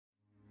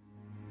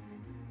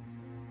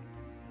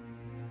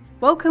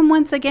Welcome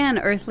once again,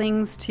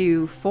 Earthlings,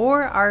 to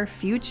For Our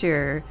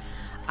Future.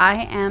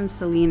 I am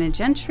Selena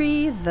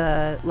Gentry,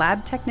 the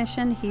lab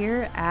technician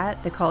here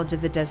at the College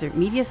of the Desert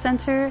Media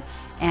Center.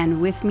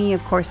 And with me,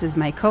 of course, is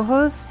my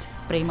co-host,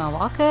 Prema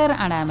Walker,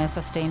 and I'm a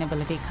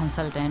sustainability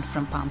consultant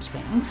from Palm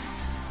Springs.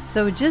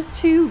 So just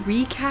to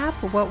recap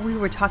what we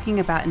were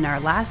talking about in our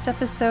last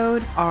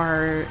episode,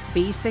 our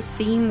basic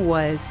theme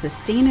was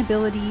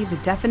sustainability, the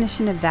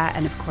definition of that,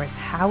 and of course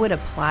how it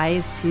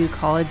applies to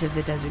College of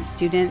the Desert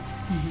students.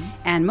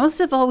 And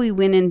most of all, we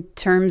went in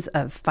terms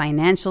of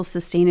financial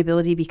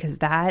sustainability because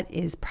that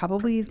is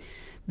probably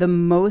the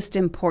most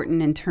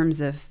important in terms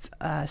of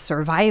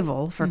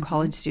survival for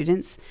college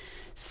students.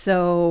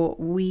 So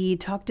we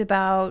talked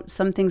about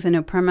some things. I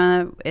know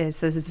Prema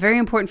says it's very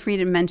important for you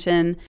to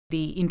mention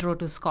the Intro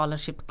to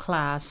Scholarship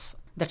class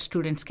that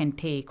students can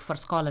take for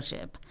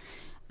scholarship.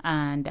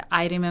 And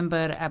I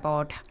remember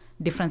about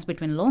difference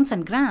between loans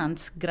and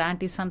grants.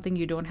 Grant is something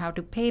you don't have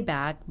to pay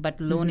back, but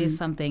loan is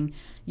something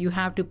you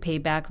have to pay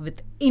back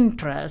with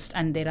interest.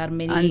 And there are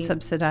many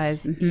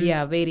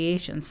unsubsidized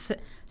variations.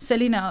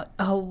 Selena,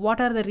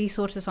 what are the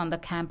resources on the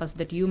campus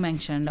that you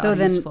mentioned are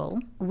useful?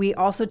 We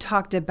also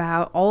talked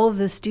about all of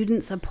the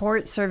student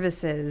support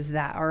services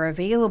that are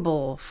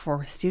available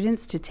for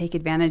students to take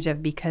advantage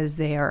of because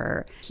they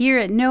are here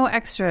at no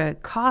extra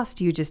cost.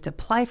 You just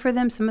apply for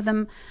them. Some of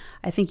them,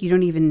 I think you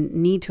don't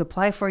even need to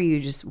apply for. You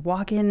just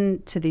walk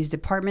into these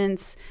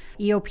departments,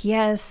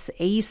 EOPS,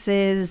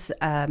 ACES,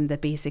 the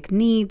Basic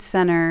Needs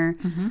Center,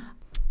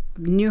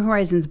 New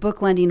Horizons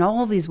Book Lending,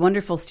 all of these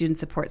wonderful student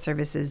support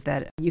services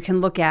that you can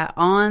look at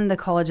on the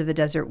College of the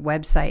Desert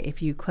website. If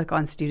you click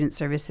on student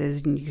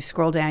services and you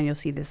scroll down, you'll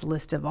see this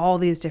list of all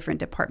these different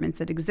departments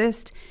that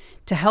exist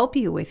to help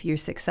you with your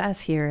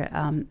success here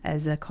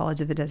as a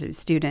College of the Desert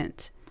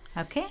student.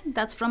 Okay,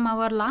 that's from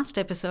our last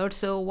episode.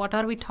 So what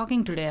are we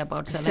talking today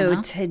about,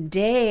 Selena? So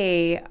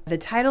today, the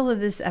title of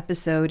this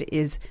episode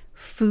is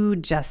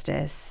Food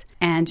Justice.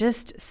 And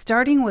just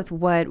starting with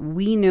what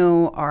we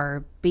know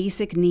are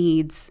basic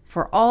needs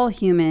for all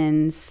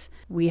humans.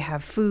 We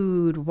have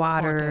food,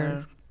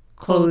 water,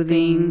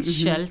 clothing,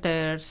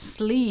 shelter,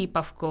 sleep,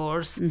 of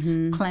course,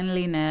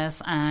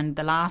 cleanliness, and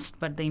the last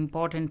but the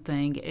important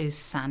thing is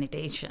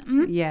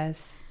sanitation.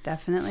 Yes,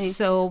 definitely.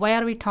 So why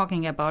are we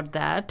talking about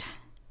that?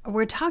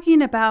 We're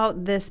talking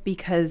about this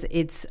because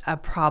it's a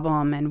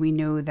problem, and we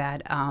know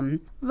that...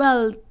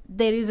 Well,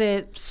 there is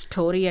a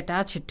story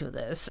attached to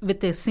this.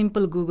 With a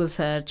simple Google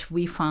search,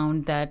 we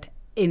found that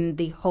in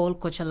the whole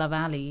Coachella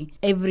Valley,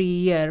 every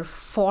year,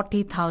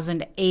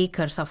 40,000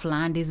 acres of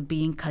land is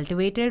being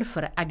cultivated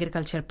for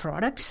agriculture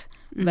products.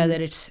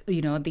 Whether it's,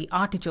 the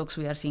artichokes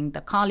we are seeing,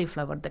 the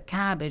cauliflower, the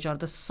cabbage, or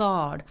the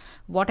sod,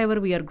 whatever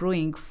we are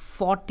growing,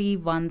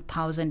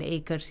 41,000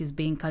 acres is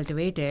being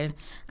cultivated.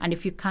 And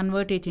if you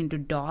convert it into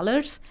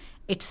dollars,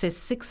 it's a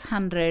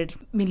 $600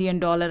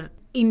 million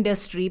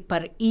industry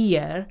per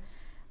year.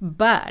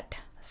 But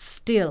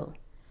still,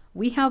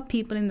 we have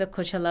people in the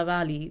Coachella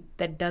Valley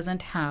that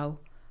doesn't have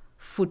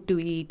food to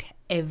eat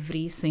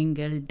every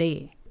single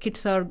day.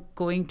 Kids are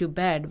going to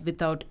bed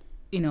without,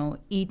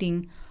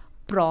 eating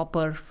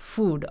proper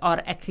food,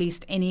 or at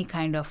least any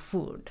kind of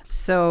food.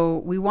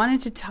 So we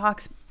wanted to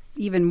talk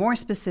even more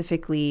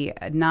specifically,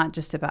 not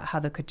just about how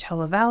the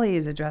Coachella Valley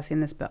is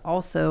addressing this, but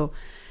also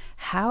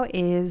how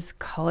is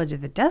College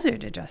of the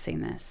Desert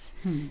addressing this?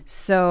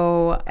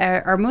 So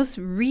our most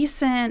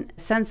recent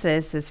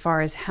census, as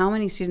far as how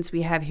many students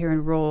we have here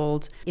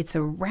enrolled, it's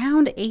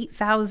around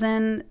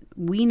 8,000.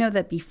 We know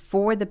that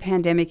before the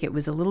pandemic, it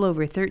was a little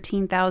over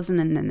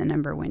 13,000, and then the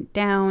number went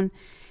down.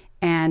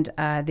 And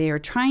they are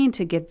trying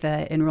to get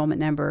the enrollment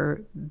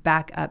number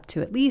back up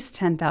to at least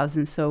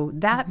 10,000. So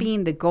that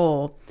being the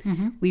goal,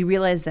 we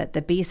realize that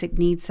the Basic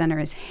Needs Center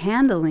is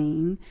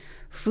handling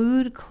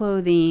food,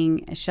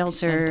 clothing,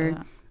 shelter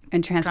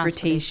and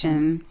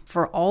transportation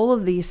for all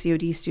of these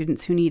COD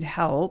students who need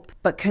help.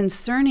 But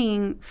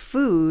concerning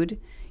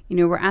food,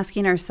 we're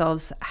asking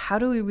ourselves, how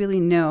do we really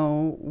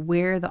know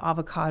where the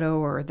avocado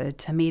or the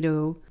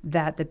tomato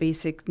that the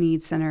Basic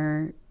Needs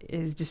Center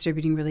is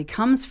distributing really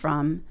comes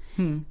from?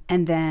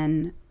 And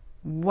then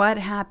what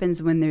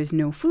happens when there's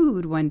no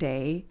food one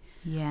day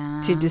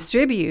to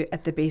distribute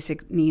at the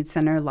Basic Needs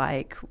Center,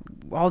 like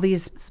all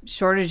these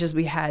shortages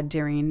we had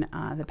during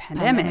the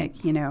pandemic.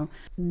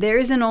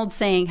 There's an old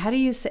saying. How do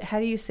you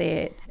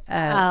say it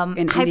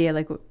in India?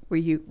 Like where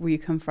you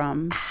come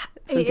from?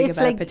 Something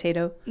about a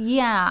potato?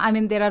 Yeah, I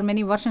mean, there are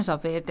many versions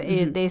of it.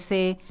 They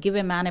say, give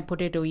a man a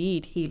potato to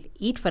eat, he'll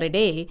eat for a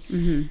day.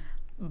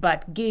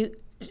 But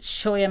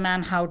show a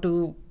man how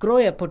to grow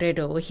a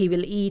potato, he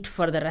will eat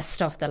for the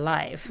rest of the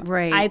life.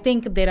 Right. I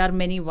think there are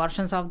many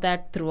versions of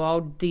that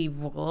throughout the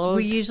world.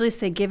 We usually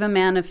say, give a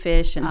man a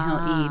fish and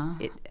he'll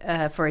eat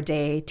it for a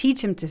day.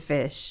 Teach him to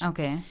fish.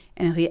 Okay.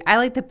 And I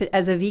like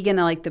as a vegan,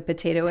 I like the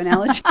potato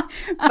analogy,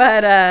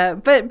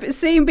 but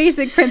same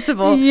basic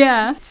principle.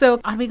 Yeah.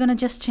 So are we going to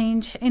just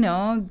change,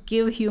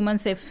 give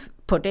humans a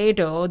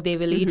potato, they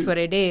will eat for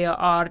a day,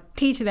 or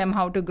teach them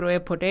how to grow a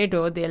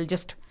potato, they'll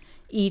just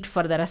eat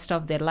for the rest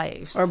of their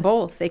lives. Or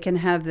both. They can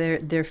have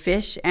their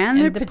fish and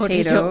their the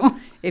potato.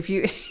 If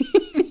you,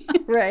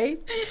 right?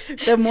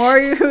 The more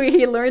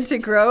we learn to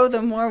grow,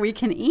 the more we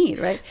can eat,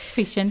 right?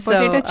 Fish and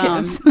potato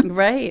chips.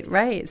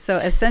 Right. So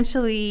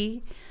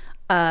essentially,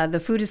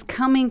 the food is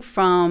coming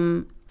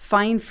from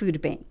Fine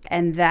Food Bank,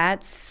 and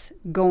that's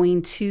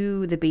going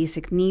to the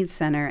Basic Needs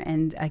Center.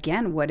 And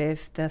again, what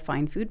if the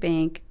Fine Food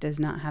Bank does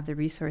not have the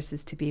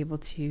resources to be able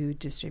to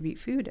distribute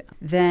food?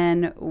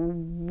 Then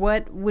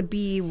what would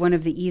be one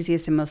of the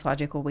easiest and most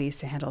logical ways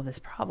to handle this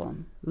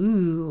problem?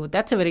 Ooh,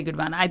 that's a very good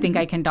one. I think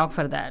I can talk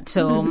for that.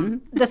 So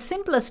the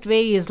simplest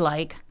way is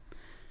like,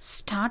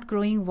 start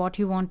growing what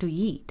you want to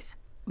eat.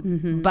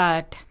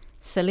 But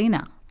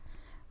Selena,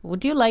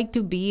 would you like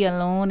to be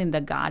alone in the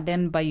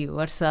garden by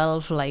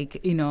yourself,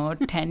 like,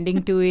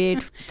 tending to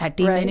it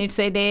 30 minutes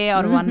a day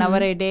or 1 hour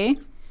a day?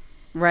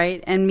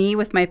 Right. And me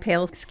with my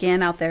pale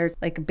skin out there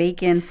like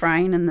bacon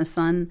frying in the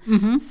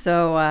sun.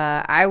 So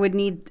I would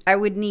need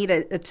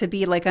it to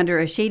be like under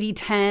a shady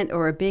tent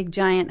or a big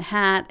giant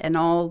hat and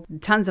all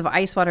tons of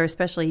ice water,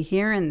 especially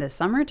here in the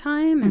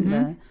summertime and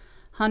the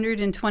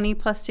 120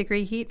 plus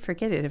degree heat.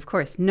 Forget it. Of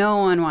course, no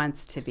one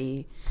wants to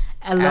be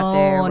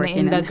alone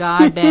in the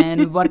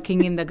garden,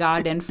 working in the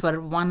garden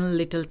for one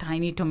little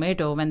tiny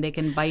tomato when they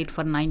can buy it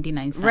for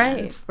 99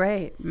 cents.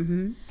 Right.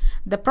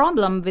 The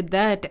problem with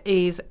that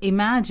is,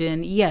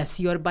 imagine,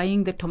 yes, you're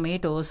buying the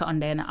tomatoes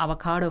and an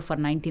avocado for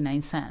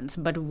 99 cents,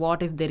 but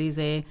what if there is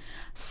a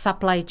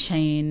supply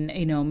chain,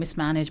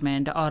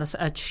 mismanagement or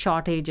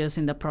shortages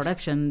in the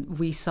production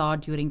we saw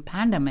during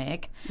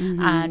pandemic,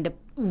 and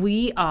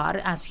we are,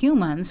 as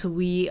humans,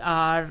 we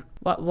are,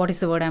 what is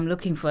the word I'm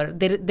looking for?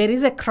 There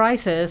is a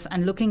crisis,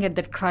 and looking at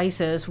that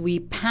crisis, we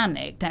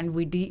panicked and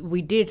we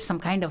did some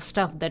kind of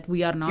stuff that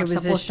we are not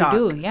supposed to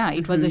do. Yeah,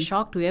 it was a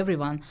shock to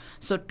everyone.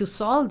 So to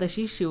solve this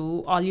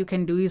issue, all you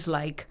can do is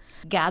like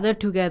gather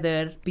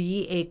together,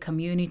 be a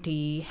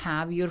community,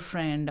 have your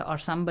friend or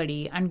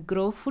somebody, and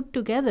grow food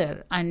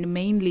together. And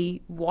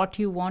mainly what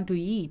you want to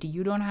eat.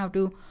 You don't have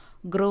to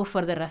grow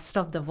for the rest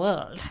of the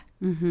world.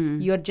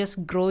 You're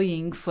just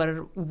growing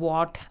for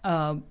what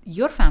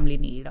your family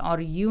need or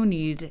you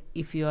need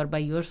if you are by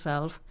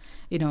yourself,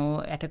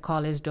 at a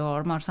college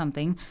dorm or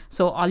something.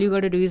 So all you got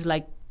to do is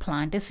like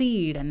plant a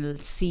seed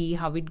and see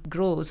how it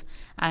grows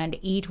and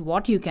eat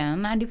what you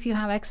can. And if you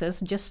have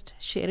excess, just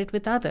share it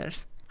with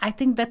others. I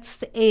think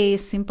that's a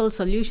simple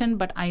solution,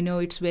 but I know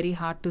it's very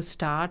hard to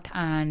start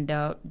and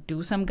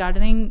do some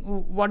gardening.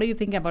 What do you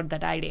think about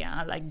that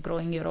idea, like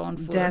growing your own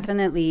food?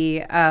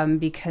 Definitely,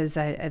 because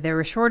there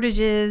were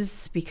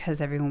shortages,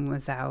 because everyone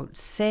was out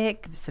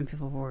sick. Some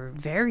people were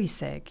very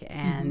sick,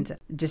 and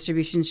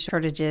distribution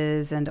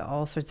shortages and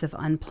all sorts of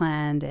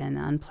unplanned and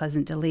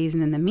unpleasant delays.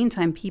 And in the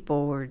meantime,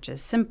 people were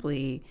just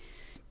simply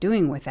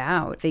doing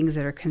without things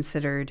that are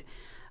considered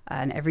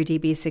an everyday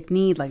basic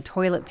need, like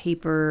toilet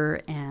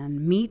paper,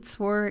 and meats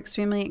were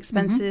extremely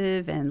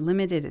expensive and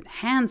limited,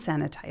 hand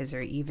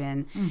sanitizer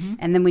even.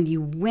 And then when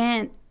you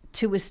went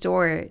to a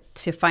store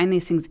to find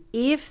these things,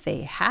 if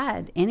they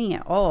had any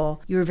at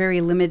all, you were very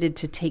limited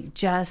to take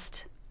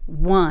just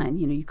one.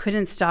 You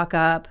couldn't stock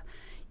up.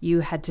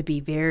 You had to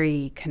be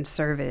very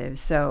conservative.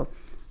 So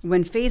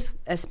when faced,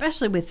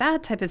 especially with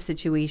that type of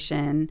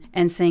situation,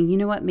 and saying, you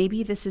know what,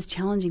 maybe this is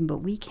challenging, but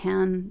we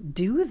can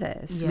do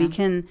this. We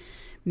can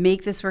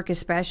make this work,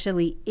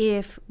 especially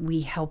if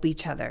we help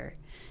each other.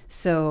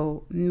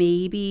 So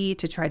maybe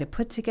to try to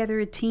put together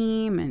a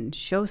team and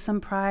show some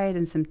pride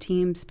and some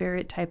team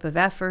spirit type of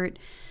effort,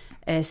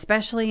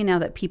 especially now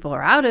that people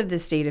are out of the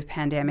state of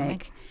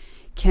pandemic,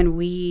 can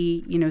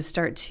we,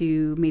 start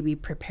to maybe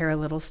prepare a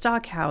little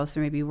stock house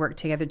or maybe work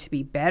together to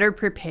be better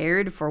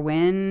prepared for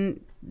when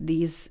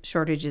these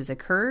shortages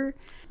occur?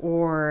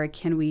 Or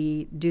can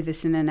we do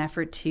this in an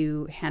effort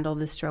to handle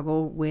the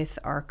struggle with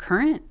our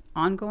current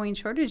ongoing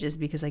shortages?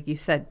 Because like you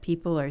said,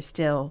 people are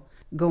still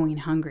going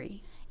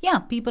hungry. Yeah,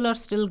 people are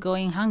still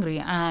going hungry.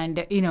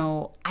 And,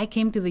 I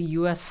came to the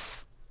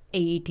US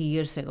 8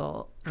 years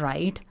ago,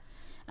 right?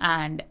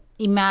 And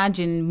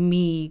imagine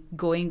me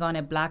going on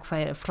a Black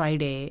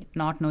Friday,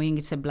 not knowing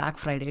it's a Black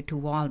Friday, to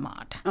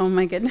Walmart. Oh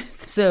my goodness.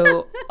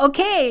 So,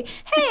 okay,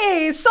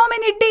 hey, so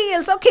many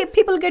deals. Okay,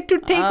 people get to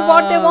take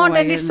what they want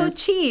and it's so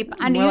cheap.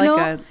 And more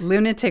like a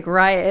lunatic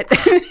riot.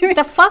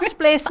 The first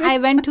place I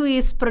went to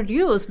is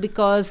Produce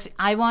because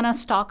I want to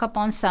stock up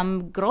on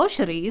some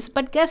groceries.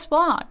 But guess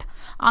what?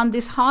 On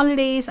these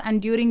holidays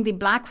and during the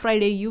Black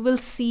Friday, you will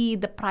see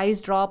the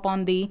price drop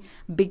on the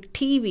big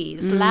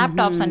TVs,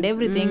 laptops and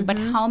everything. But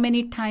how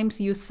many times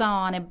you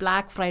saw on a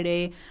Black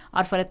Friday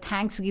or for a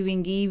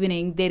Thanksgiving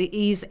evening, there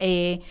is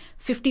a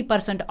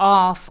 50%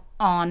 off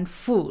on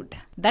food?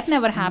 That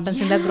never happens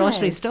in the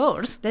grocery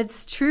stores.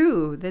 That's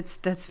true.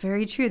 That's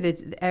very true.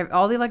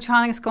 All the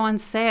electronics go on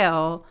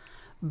sale,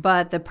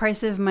 but the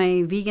price of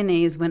my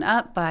Vegenaise went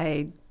up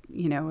by,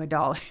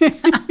 $1.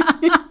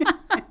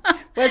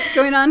 What's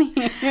going on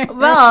here?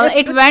 Well,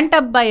 it went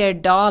up by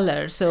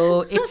 $1,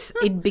 so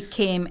it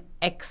became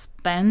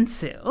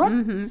expensive.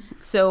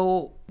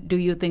 So Do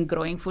you think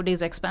growing food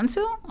is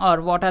expensive,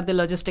 or what are the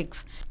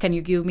logistics? Can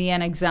you give me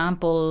an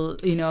example,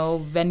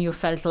 when you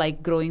felt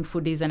like growing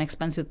food is an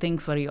expensive thing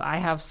for you? I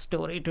have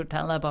story to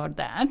tell about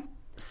that.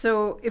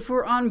 So if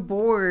we're on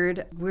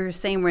board, we're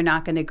saying we're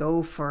not going to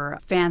go for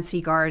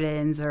fancy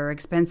gardens or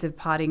expensive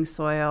potting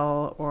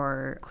soil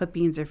or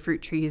clippings or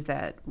fruit trees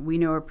that we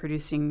know are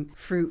producing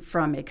fruit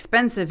from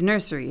expensive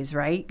nurseries,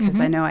 right?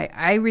 Because I know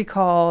I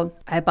recall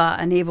I bought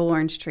a navel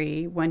orange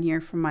tree one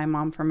year from my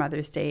mom for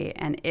Mother's Day,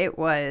 and it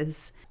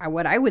was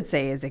what I would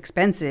say is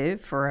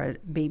expensive for a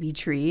baby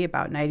tree,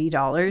 about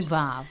 $90.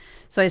 Wow.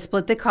 So I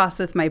split the cost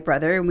with my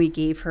brother, and we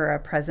gave her a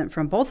present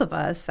from both of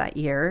us that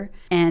year.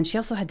 And she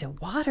also had to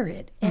water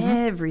it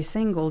every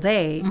single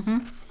day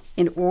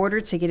in order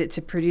to get it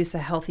to produce a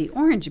healthy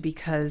orange,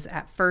 because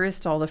at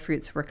first all the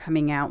fruits were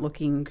coming out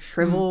looking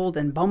shriveled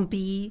and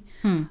bumpy,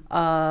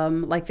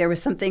 like there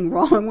was something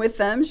wrong with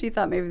them. She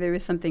thought maybe there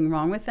was something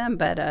wrong with them,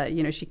 but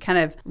she kind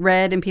of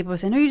read, and people were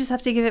saying, no, you just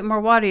have to give it more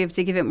water. You have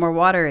to give it more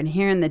water. And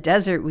here in the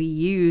desert, we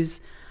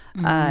use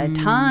a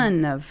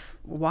ton of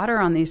water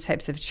on these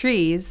types of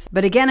trees.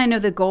 But again, I know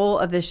the goal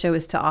of this show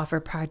is to offer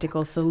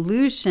practical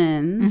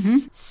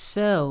solutions.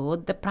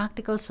 So the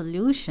practical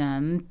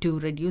solution to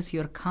reduce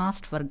your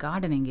cost for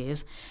gardening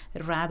is,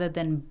 rather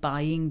than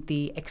buying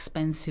the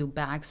expensive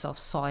bags of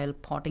soil,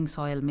 potting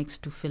soil mix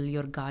to fill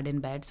your garden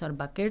beds or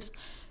buckets,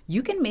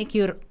 you can make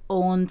your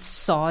own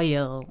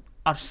soil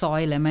or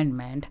soil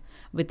amendment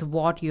with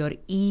what you're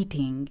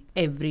eating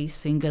every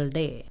single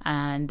day.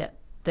 And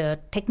the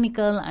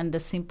technical and the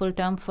simple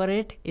term for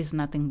it is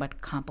nothing but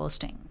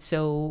composting.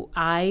 So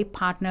I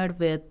partnered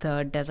with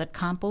Desert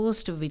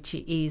Compost, which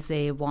is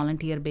a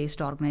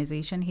volunteer-based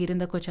organization here in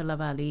the Coachella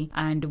Valley,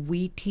 and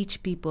we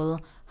teach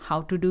people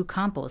how to do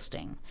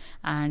composting.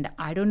 And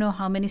I don't know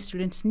how many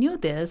students knew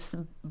this,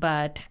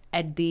 but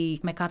at the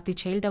McCarthy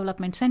Child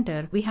Development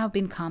Center, we have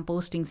been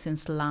composting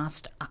since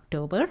last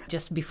October,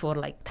 just before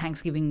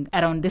Thanksgiving,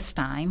 around this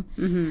time.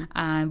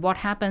 And what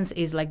happens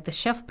is the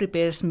chef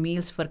prepares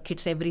meals for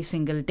kids every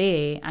single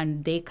day,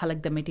 and they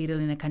collect the material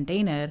in a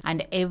container.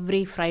 And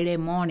every Friday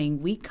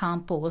morning, we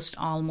compost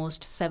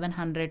almost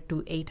 700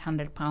 to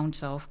 800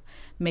 pounds of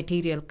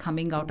material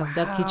coming out of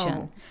the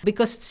kitchen,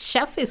 because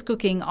chef is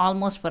cooking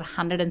almost for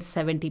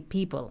 170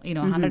 people,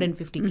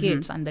 150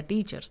 kids and the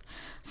teachers.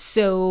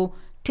 So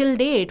till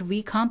date,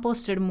 we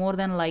composted more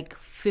than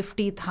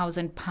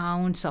 50,000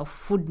 pounds of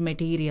food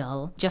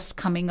material just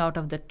coming out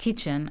of the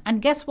kitchen.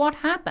 And guess what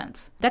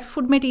happens? That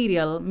food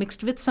material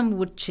mixed with some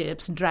wood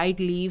chips, dried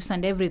leaves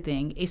and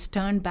everything is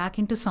turned back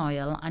into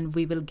soil, and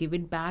we will give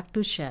it back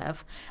to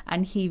chef,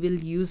 and he will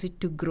use it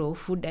to grow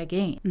food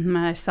again.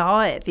 I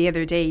saw it the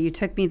other day. You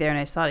took me there and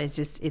I saw it.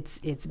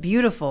 It's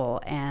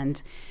beautiful.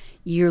 And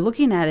you're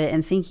looking at it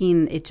and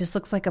thinking it just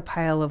looks like a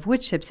pile of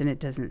wood chips, and it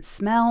doesn't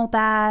smell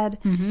bad.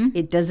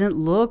 It doesn't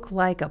look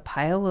like a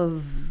pile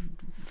of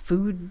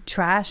food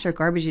trash or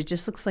garbage. It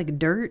just looks like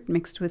dirt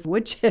mixed with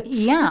wood chips.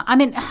 Yeah, I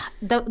mean,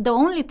 the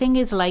only thing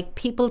is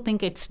people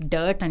think it's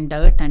dirt and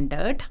dirt and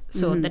dirt.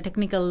 So the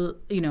technical,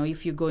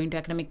 if you go into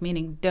academic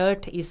meaning,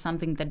 dirt is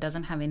something that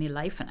doesn't have any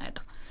life in it.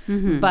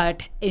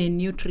 But a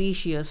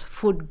nutritious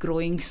food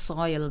growing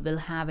soil will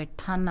have a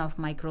ton of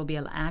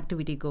microbial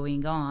activity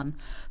going on.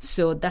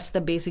 So that's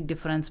the basic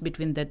difference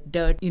between the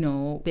dirt,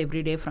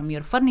 every day from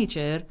your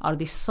furniture, or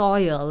the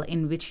soil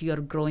in which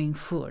you're growing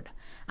food.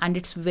 And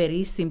it's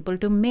very simple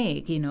to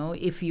make.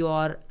 If you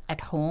are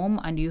at home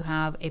and you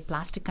have a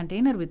plastic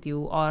container with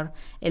you or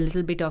a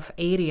little bit of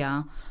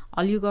area,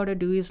 all you got to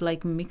do is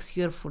mix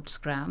your food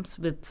scraps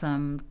with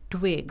some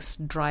twigs,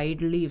 dried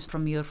leaves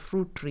from your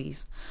fruit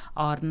trees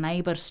or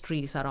neighbors'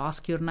 trees, or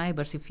ask your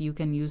neighbors if you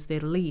can use their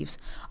leaves.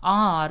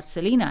 Or,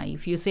 Selena,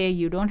 if you say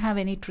you don't have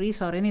any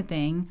trees or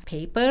anything,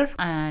 paper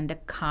and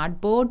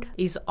cardboard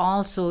is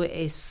also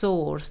a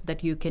source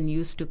that you can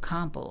use to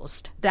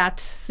compost.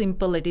 That's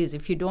simple it is.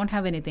 If you don't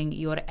have anything,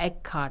 your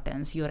egg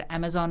cartons, your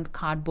Amazon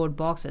cardboard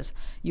boxes,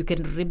 you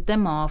can rip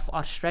them off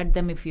or shred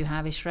them if you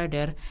have a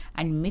shredder,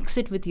 and mix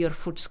it with your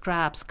food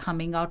scraps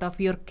coming out of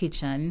your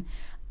kitchen,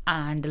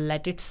 and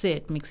let it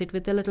sit. Mix it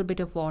with a little bit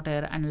of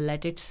water and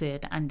let it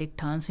sit, and it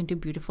turns into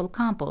beautiful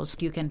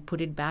compost. You can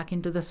put it back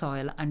into the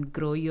soil and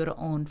grow your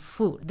own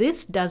food.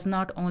 This does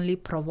not only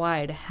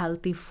provide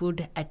healthy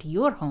food at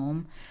your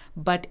home,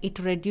 but it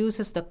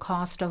reduces the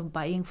cost of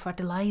buying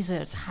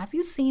fertilizers. Have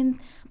you seen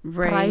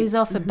price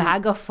of a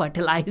bag of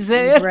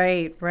fertilizer?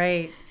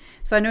 Right.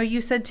 So I know you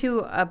said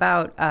too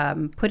about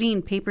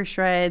putting paper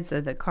shreds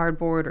or the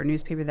cardboard or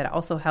newspaper, that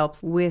also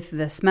helps with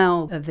the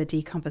smell of the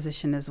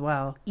decomposition as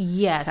well.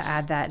 Yes. To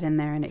add that in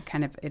there, and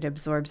it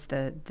absorbs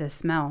the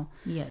smell.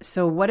 Yes.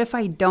 So what if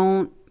I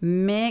don't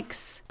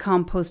mix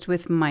compost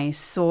with my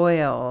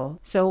soil?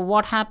 So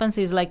what happens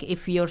is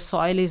if your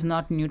soil is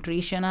not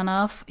nutrition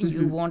enough,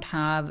 you won't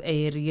have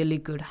a really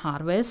good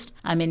harvest.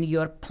 I mean,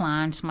 your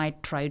plants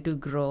might try to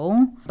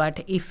grow,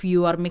 but if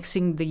you are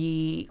mixing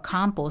the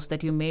compost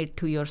that you made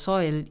to your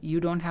soil,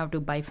 you don't have to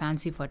buy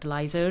fancy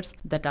fertilizers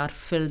that are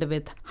filled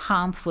with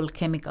harmful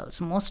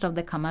chemicals. Most of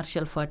the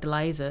commercial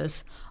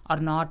fertilizers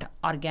are not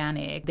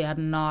organic. They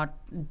are not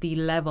the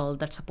level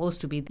that's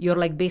supposed to be.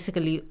 You're like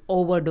basically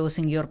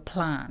overdosing your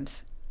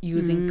plants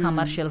using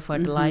commercial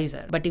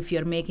fertilizer. But if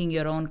you're making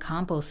your own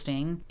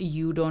composting,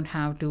 you don't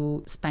have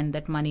to spend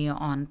that money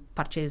on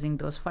purchasing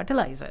those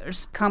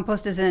fertilizers.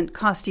 Compost doesn't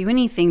cost you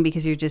anything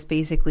because you're just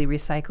basically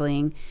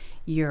recycling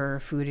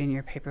your food and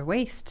your paper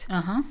waste.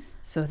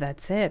 So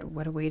that's it.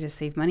 What a way to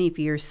save money. If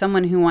you're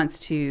someone who wants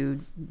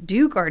to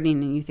do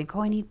gardening and you think,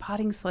 oh, I need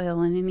potting soil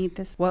and I need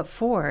this, what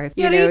for? If,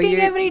 you're eating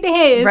every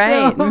day.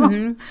 Right.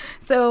 So,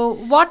 so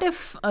what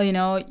if, you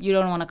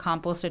don't want to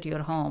compost at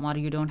your home or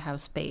you don't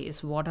have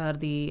space? What are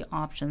the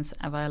options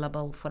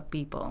available for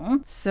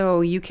people?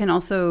 So you can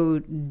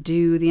also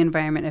do the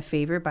environment a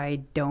favor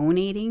by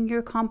donating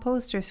your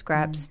compost or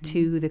scraps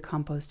to the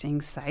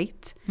composting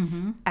site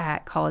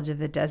at College of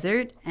the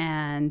Desert,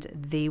 and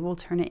they will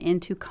turn it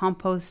into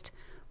compost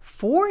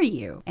for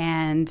you.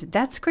 And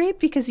that's great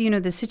because,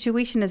 the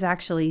situation is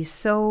actually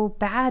so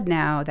bad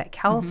now that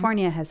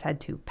California has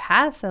had to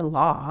pass a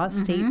law,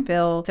 State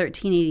Bill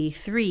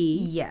 1383.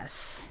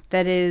 Yes.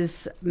 That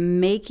is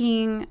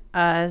making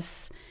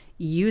us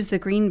use the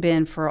green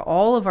bin for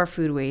all of our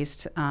food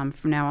waste from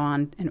now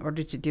on in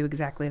order to do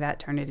exactly that,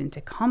 turn it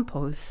into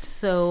compost.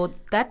 So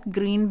that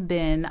green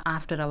bin,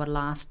 after our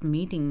last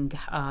meeting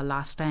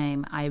last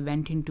time, I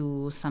went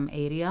into some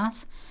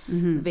areas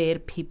where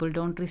people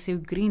don't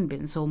receive green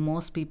bins. So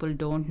most people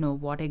don't know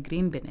what a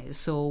green bin is.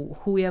 So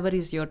whoever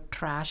is your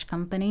trash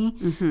company,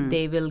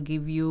 they will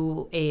give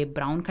you a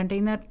brown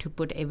container to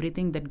put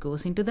everything that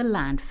goes into the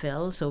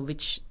landfill. So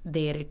which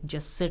there it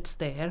just sits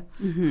there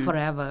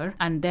forever.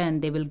 And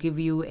then they will give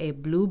you a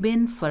blue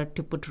bin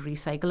to put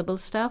recyclable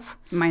stuff.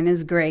 Mine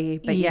is gray,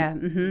 but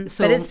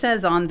So, but it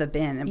says on the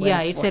bin.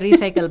 It's a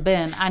recycle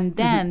bin. And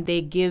then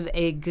they give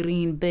a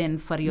green bin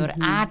for your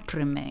ad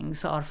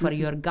trimmings or for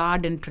your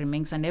garden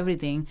trimmings and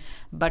everything.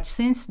 But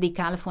since the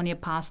California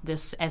passed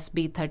this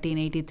SB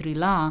 1383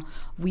 law,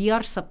 we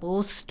are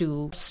supposed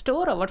to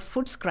store our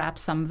food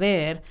scraps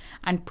somewhere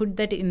and put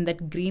that in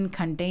that green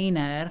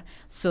container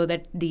so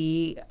that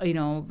the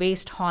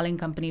waste hauling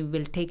company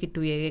will take it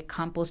to a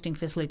composting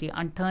facility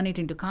and turn it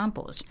into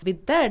compost.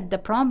 With that, the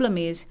problem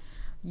is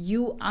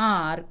you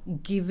are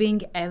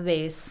giving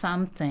away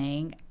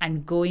something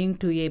and going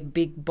to a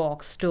big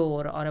box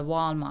store or a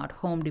Walmart,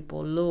 Home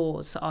Depot,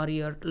 Lowe's, or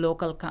your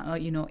local,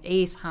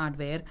 Ace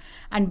Hardware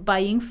and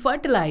buying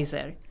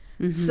fertilizer.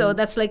 So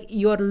that's like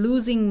you're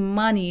losing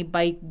money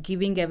by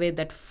giving away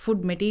that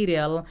food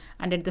material,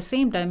 and at the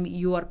same time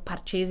you are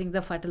purchasing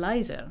the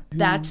fertilizer.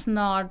 That's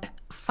not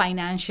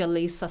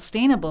financially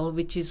sustainable,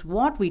 which is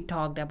what we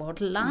talked about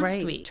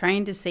last week.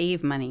 Trying to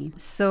save money.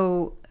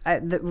 So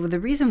the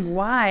reason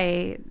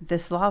why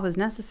this law was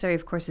necessary,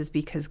 of course, is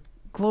because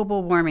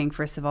global warming,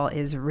 first of all,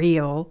 is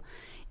real.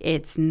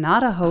 It's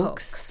not a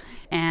hoax.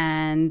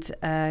 And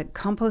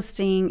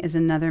composting is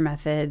another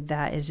method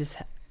that is just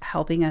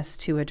helping us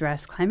to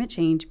address climate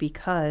change,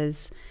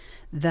 because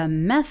the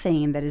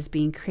methane that is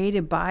being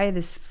created by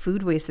this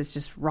food waste that's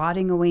just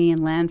rotting away in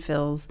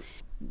landfills,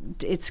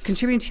 it's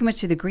contributing too much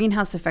to the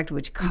greenhouse effect,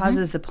 which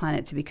causes the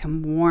planet to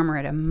become warmer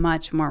at a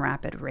much more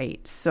rapid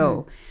rate.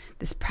 So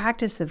this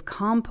practice of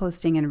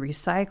composting and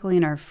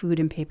recycling our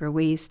food and paper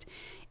waste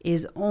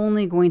is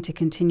only going to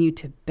continue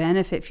to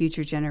benefit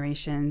future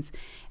generations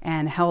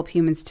and help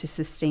humans to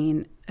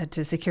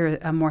secure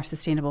a more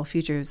sustainable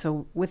future.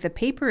 So with the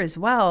paper as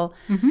well,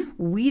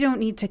 we don't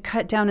need to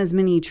cut down as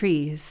many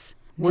trees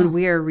when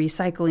we are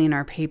recycling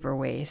our paper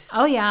waste.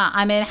 Oh, yeah.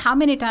 I mean, how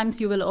many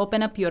times you will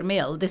open up your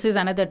mail? This is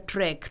another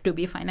trick to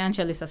be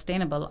financially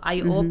sustainable.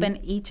 I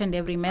open each and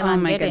every mail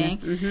I'm getting.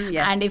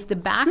 Yes. And if the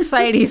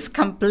backside is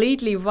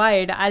completely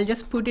wide, I'll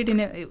just put it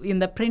in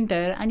the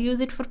printer and use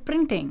it for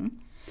printing.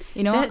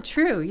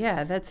 True.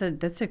 Yeah, that's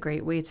a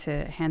great way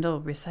to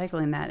handle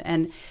recycling that.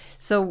 And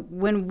so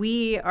when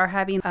we are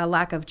having a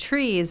lack of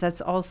trees,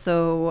 that's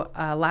also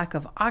a lack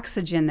of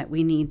oxygen that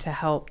we need to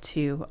help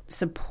to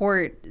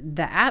support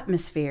the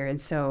atmosphere. And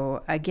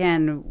so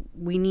again,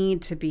 we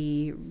need to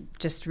be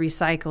just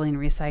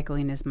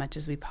recycling as much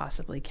as we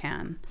possibly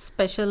can.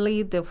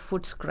 Especially the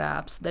food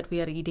scraps that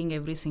we are eating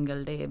every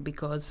single day,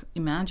 because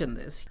imagine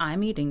this.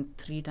 I'm eating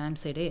 3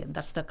 times a day.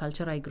 That's the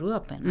culture I grew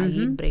up in. I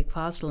eat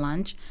breakfast,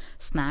 lunch,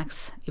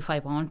 snacks if I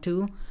want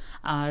to,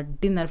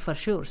 dinner for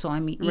sure. So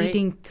I'm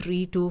eating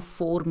 3 to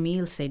 4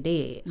 meals a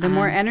day. The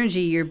more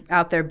energy you're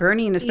out there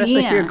burning,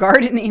 especially if you're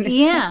gardening,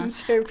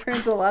 it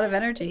burns a lot of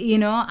energy.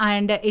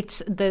 And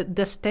it's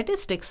the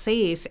statistics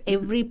says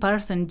every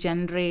person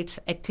generates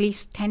at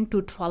least 10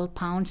 to 12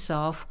 pounds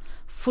of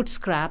food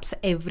scraps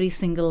every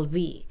single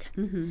week.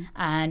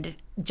 And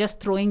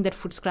just throwing that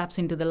food scraps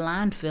into the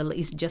landfill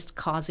is just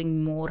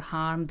causing more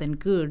harm than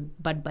good.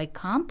 But by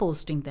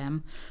composting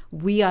them,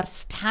 we are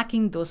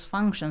stacking those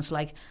functions.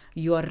 Like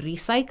you are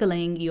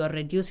recycling, you are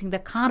reducing the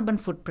carbon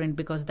footprint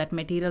because that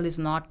material is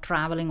not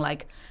traveling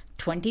like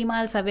 20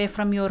 miles away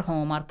from your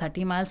home or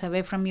 30 miles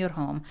away from your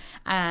home.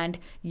 And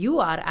you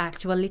are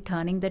actually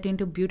turning that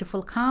into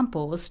beautiful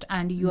compost,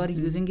 and you are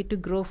using it to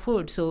grow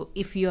food. So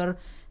if you're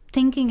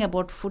thinking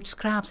about food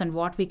scraps and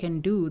what we can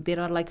do, there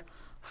are like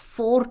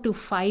 4 to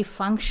 5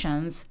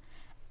 functions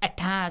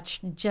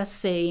attached, just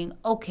saying,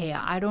 okay,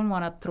 I don't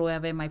want to throw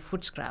away my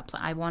food scraps.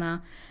 I want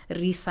to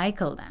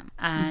recycle them.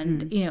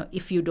 And,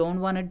 if you don't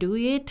want to do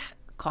it,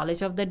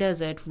 College of the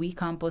Desert, we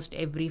compost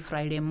every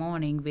Friday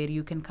morning, where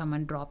you can come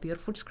and drop your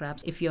food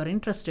scraps. If you're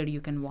interested, you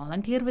can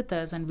volunteer with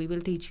us and we will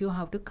teach you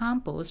how to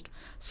compost,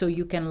 so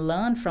you can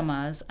learn from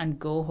us and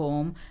go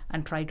home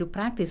and try to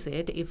practice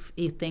it. If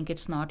you think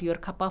it's not your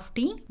cup of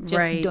tea,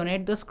 just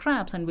donate the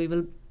scraps and we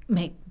will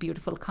make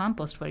beautiful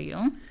compost for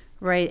you.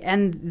 Right.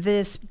 And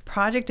this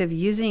project of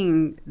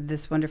using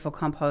this wonderful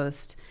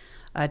compost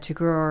to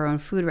grow our own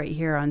food right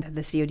here on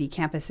the COD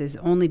campus is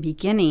only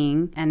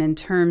beginning. And in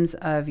terms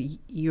of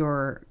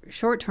your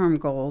short-term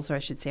goals, or I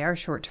should say our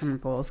short-term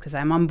goals, because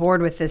I'm on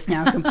board with this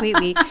now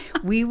completely,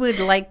 we would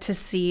like to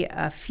see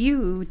a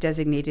few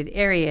designated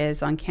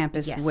areas on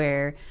campus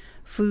where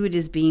food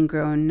is being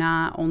grown,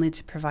 not only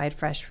to provide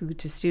fresh food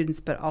to students,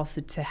 but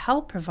also to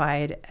help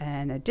provide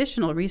an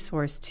additional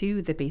resource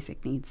to the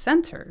Basic Needs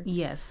Center.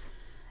 Yes.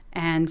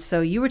 And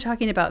so you were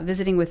talking about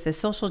visiting with the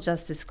Social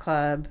Justice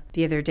Club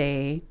the other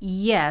day.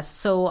 Yes.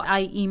 So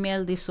I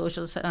emailed the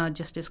Social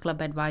Justice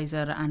Club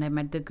advisor and I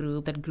met the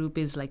group. That group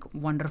is like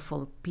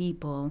wonderful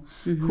people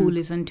who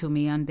listen to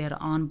me and they're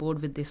on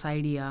board with this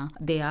idea.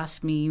 They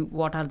asked me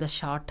what are the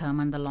short-term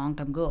and the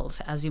long-term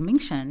goals. As you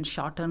mentioned,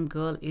 short-term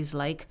goal is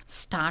like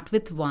start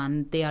with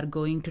one. They are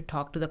going to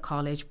talk to the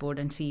college board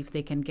and see if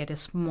they can get a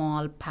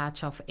small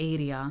patch of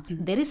area.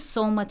 There is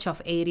so much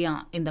of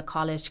area in the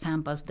college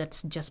campus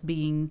that's just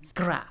being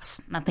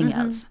grass, nothing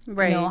else.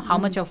 Right. How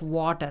much of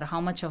water,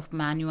 how much of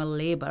manual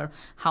labor,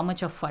 how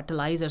much of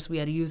fertilizers we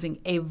are using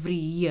every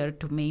year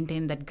to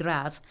maintain that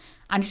grass,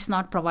 and it's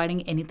not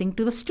providing anything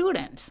to the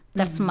students.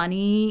 That's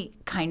money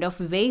kind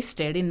of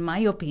wasted, in my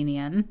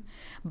opinion.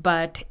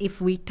 But if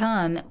we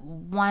turn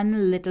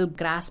one little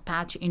grass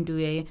patch into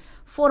a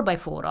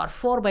 4x4 or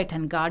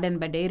 4x10 garden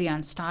bed area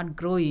and start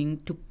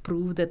growing to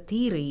prove the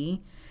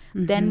theory,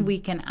 then we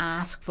can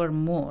ask for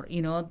more.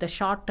 The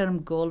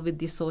short-term goal with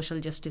the Social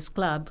Justice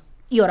Club,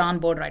 you're on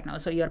board right now,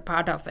 so you're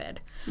part of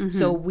it.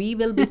 So we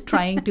will be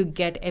trying to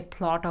get a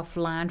plot of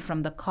land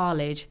from the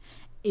college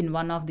in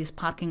one of these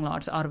parking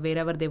lots or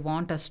wherever they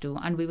want us to,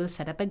 and we will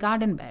set up a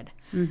garden bed.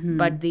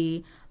 But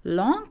the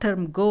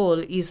long-term goal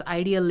is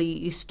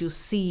ideally to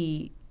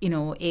see,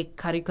 a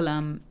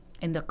curriculum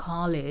in the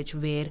college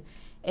where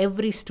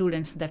every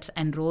student that's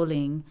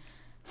enrolling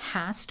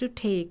has to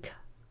take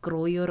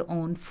Grow Your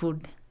Own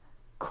Food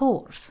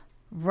course.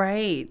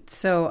 Right.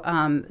 So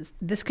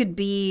this could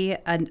be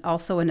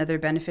also another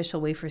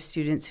beneficial way for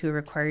students who are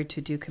required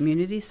to do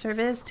community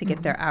service to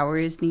get their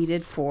hours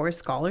needed for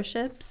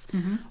scholarships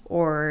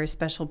or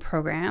special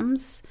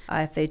programs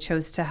if they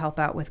chose to help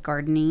out with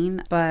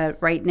gardening. But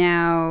right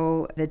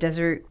now, the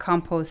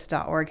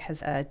desertcompost.org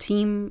has a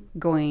team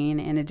going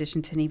in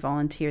addition to any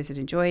volunteers that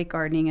enjoy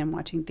gardening and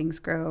watching things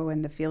grow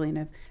and the feeling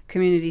of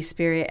community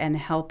spirit and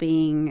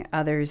helping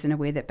others in a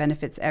way that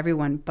benefits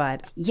everyone.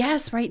 But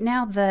yes, right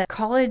now the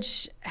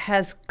college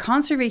has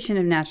conservation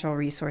of natural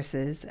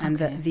resources and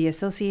the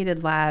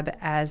associated lab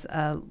as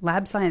a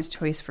lab science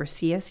choice for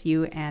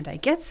CSU and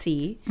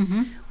IGETC,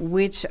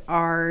 which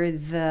are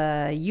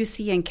the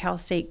UC and Cal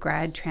State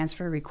grad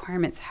transfer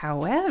requirements.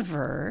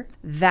 However,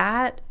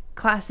 that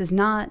class is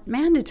not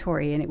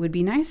mandatory, and it would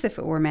be nice if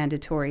it were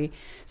mandatory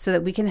so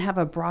that we can have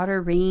a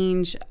broader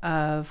range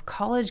of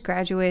college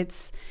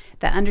graduates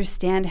that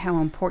understand how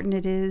important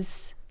it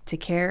is to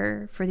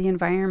care for the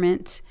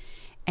environment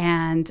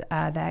and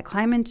that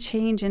climate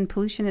change and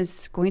pollution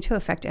is going to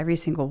affect every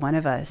single one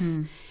of us.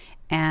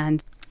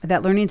 And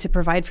that learning to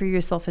provide for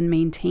yourself and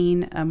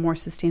maintain a more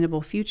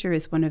sustainable future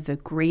is one of the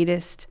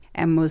greatest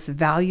and most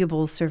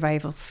valuable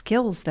survival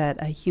skills that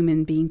a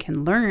human being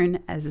can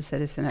learn as a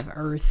citizen of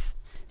Earth.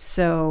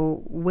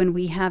 So when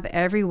we have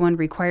everyone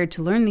required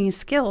to learn these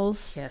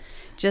skills,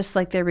 just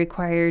like they're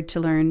required to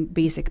learn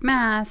basic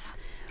math,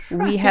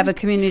 we have a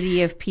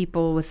community of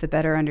people with a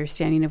better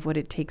understanding of what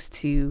it takes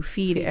to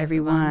feed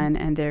everyone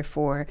and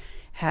therefore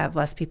have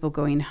less people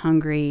going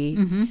hungry,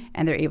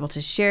 and they're able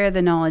to share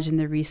the knowledge and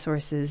the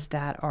resources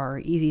that are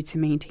easy to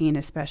maintain,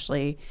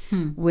 especially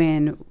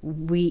when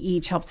we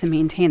each help to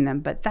maintain them.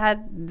 But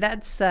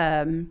that's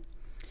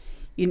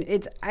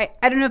it's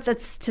I don't know if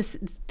that's just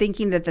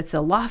thinking that that's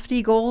a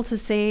lofty goal to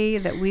say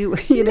that we we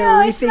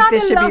think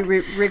this should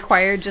be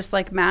required just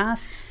like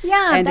math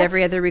and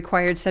every other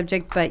required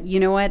subject. But you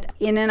know what?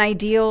 In an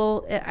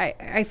ideal,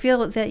 I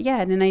feel that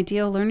in an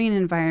ideal learning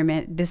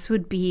environment, this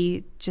would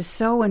be just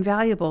so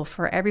invaluable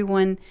for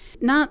everyone,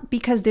 not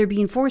because they're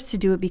being forced to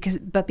do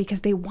it, but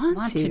because they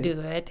want to do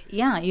it.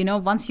 Yeah,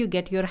 once you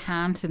get your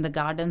hands in the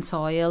garden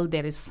soil,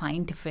 there is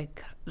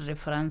scientific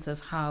references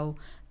how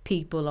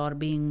people are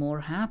being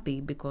more happy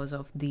because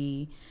of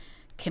the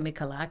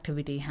chemical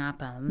activity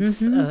happens,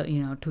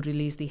 to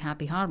release the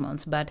happy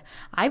hormones. But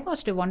I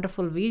watched a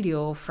wonderful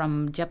video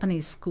from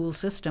Japanese school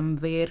system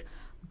where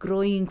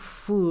growing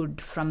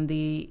food from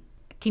the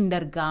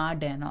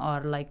kindergarten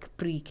or like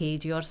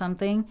pre-KG or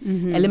something.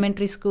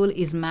 Elementary school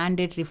is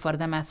mandatory for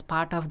them as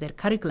part of their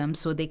curriculum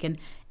so they can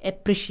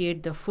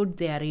appreciate the food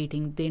they are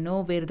eating. They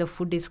know where the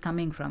food is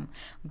coming from.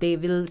 They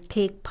will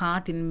take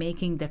part in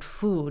making that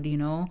food,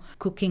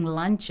 cooking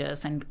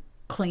lunches and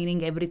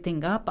cleaning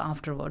everything up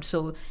afterwards.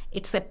 So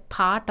it's a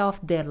part of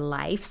their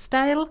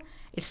lifestyle.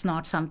 It's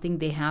not something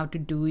they have to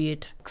do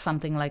it,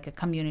 something like a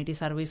community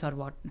service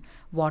or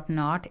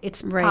whatnot.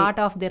 It's part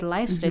of their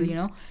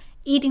lifestyle,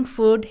 Eating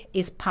food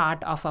is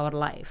part of our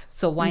life.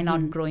 So why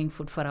not growing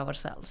food for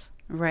ourselves?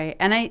 Right.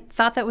 And I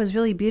thought that was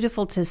really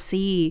beautiful to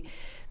see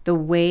the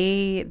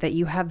way that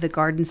you have the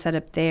garden set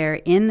up there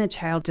in the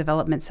Child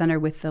Development Center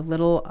with the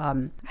little, I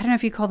don't know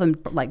if you call them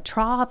like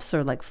troughs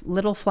or like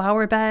little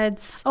flower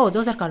beds. Oh,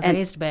 those are called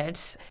raised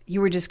beds.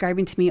 You were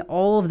describing to me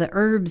all of the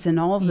herbs and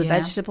all of the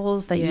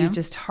vegetables that you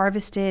just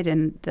harvested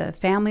and the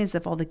families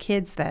of all the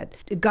kids that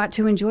got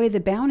to enjoy the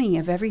bounty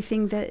of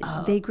everything that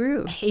they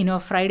grew.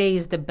 Friday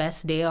is the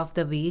best day of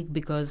the week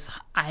because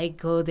I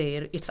go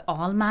there. It's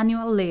all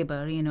manual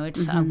labor.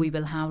 It's we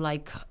will have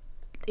like,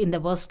 in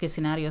the worst case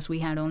scenarios, we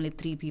had only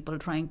 3 people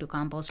trying to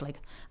compost like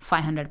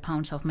 500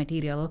 pounds of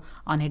material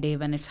on a day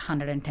when it's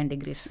 110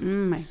 degrees.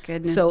 My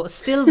goodness. So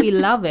still we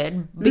love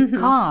it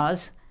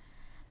because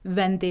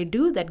when they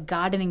do that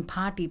gardening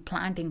party,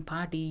 planting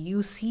party,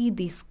 you see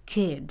these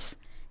kids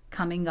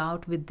coming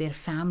out with their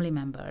family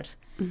members,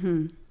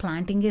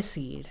 planting a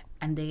seed.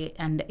 And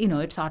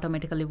it's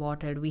automatically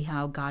watered. We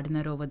have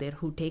gardener over there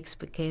who takes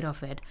care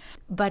of it.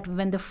 But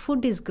when the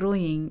food is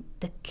growing,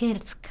 the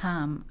kids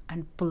come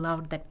and pull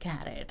out that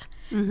carrot.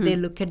 They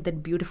look at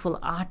that beautiful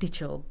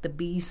artichoke. The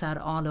bees are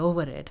all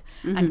over it.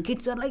 And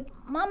kids are like,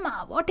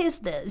 Mama, what is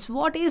this?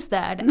 What is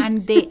that?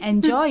 And they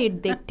enjoy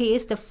it. They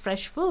taste the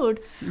fresh food.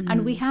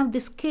 And we have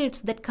these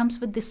kids that comes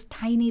with these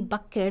tiny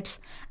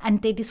buckets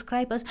and they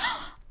describe us,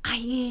 I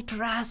ate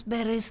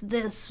raspberries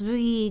this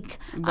week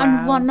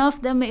and one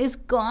of them is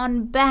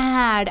gone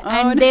bad.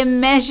 They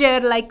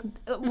measure, like,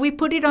 we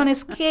put it on a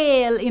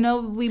scale,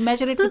 we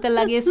measure it with a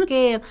luggage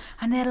scale.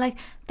 And they're like,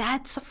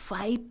 that's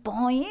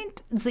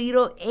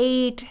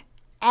 5.08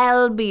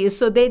 lb.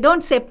 So they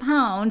don't say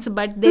pounds,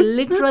 but they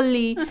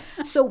literally,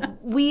 so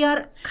we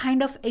are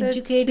kind of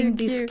educating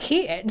these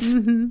kids.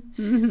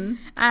 And,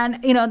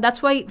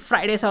 that's why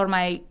Fridays are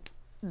my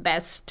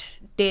best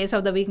days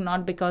of the week,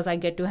 not because I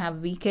get to have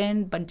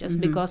weekend, but just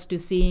because to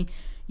see,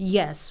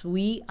 yes,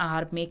 we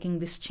are making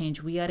this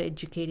change. We are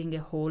educating a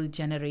whole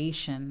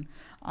generation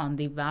on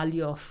the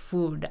value of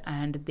food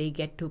and they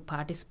get to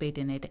participate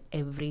in it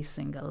every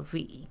single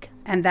week.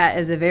 And that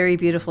is a very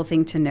beautiful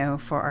thing to know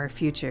for our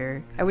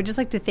future. I would just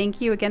like to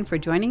thank you again for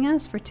joining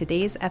us for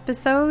today's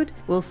episode.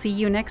 We'll see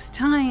you next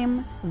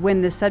time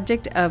when the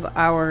subject of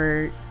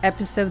our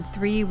episode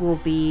 3 will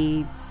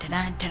be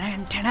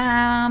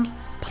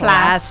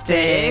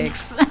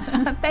plastics.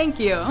 Thank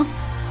you.